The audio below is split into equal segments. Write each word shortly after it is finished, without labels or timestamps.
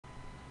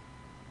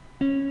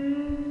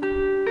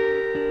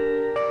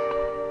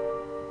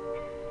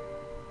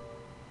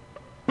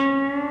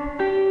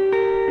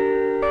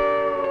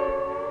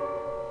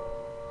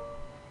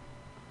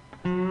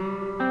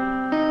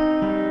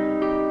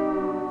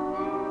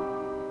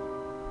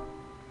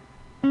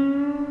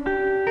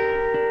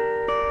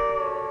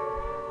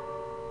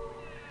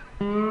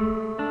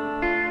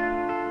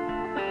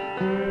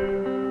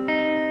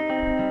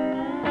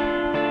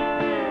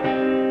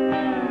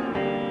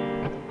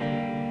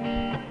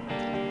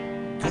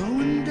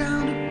Going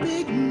down to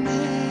Big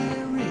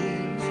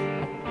Mary's,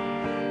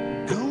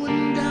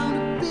 going down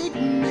to Big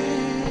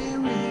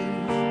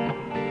Mary's,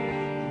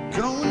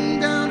 going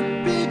down to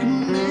Big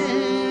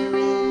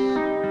Mary's,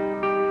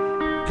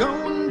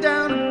 going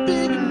down to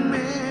Big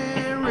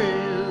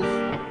Mary's,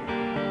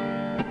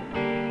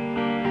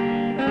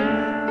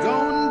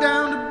 going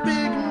down to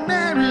Big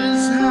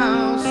Mary's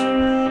house.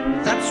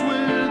 That's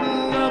where the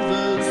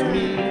lovers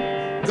meet.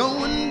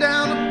 Going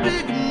down to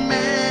Big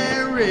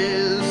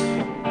Mary's.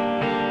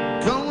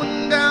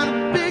 Going down to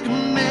Big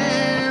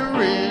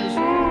Mary's,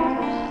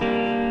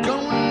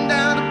 going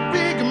down to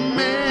Big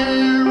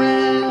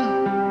Mary's,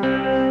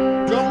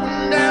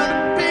 going down to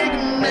Big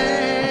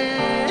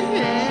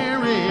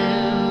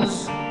Mary's,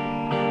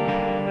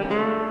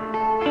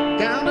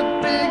 down to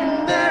Big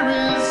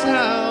Mary's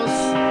house.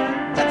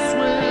 That's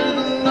where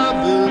the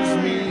lovers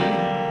meet.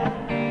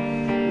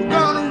 We're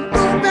gonna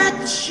roll back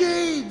the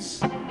shades,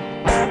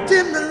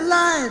 dim the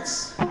lights,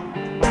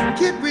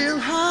 get real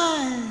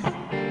high,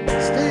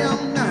 stay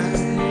all night.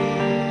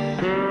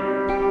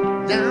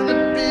 Down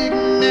at Big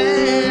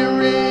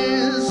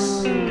Mary's,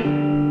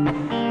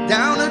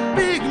 down at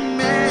Big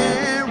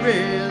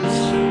Mary's,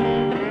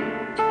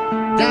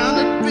 down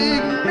at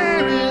Big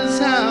Mary's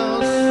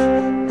house.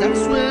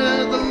 That's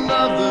where the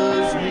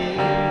lovers meet.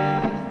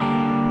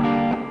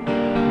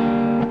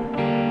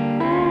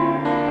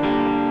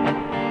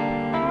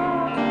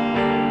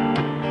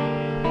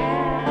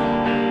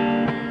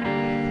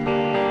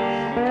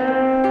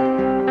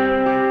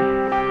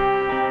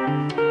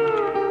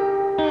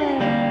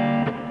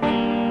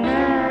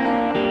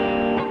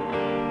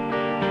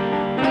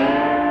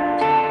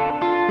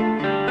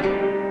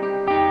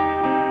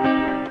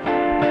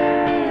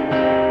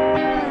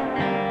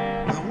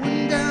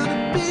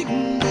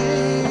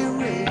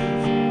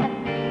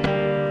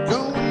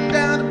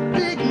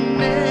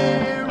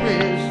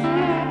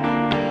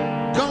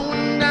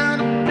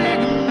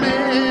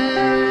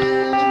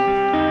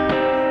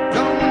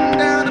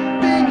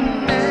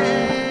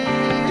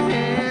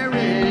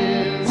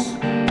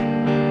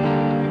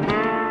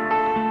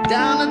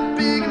 Down at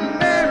Big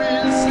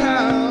Mary's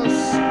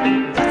house,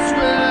 that's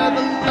where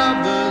the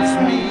lovers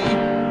meet.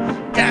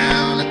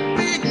 Down at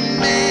Big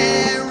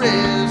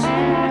Mary's,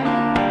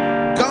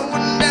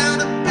 going down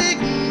to Big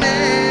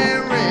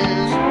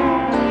Mary's,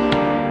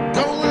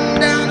 going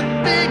down to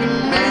Big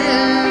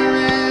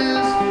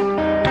Mary's,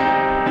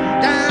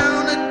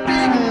 down at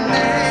Big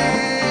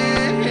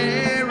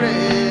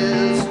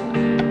Mary's,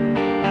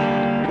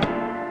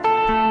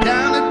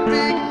 down at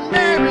Big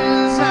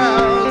Mary's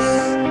house.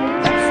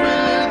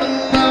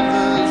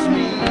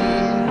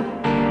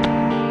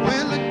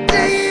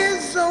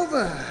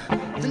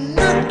 The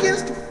night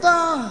begins to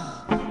fall,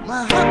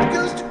 my heart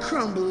begins to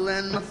crumble,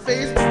 and my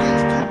face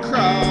begins to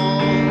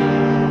crawl.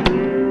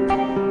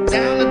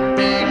 Down at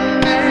Big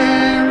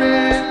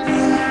Mary's,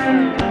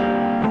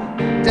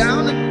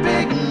 down at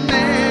Big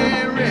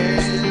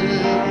Mary's,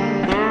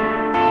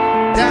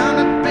 down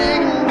at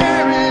Big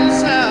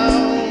Mary's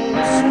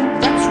house.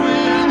 That's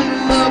where the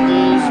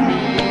lovers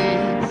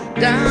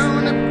meet.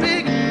 Down at Big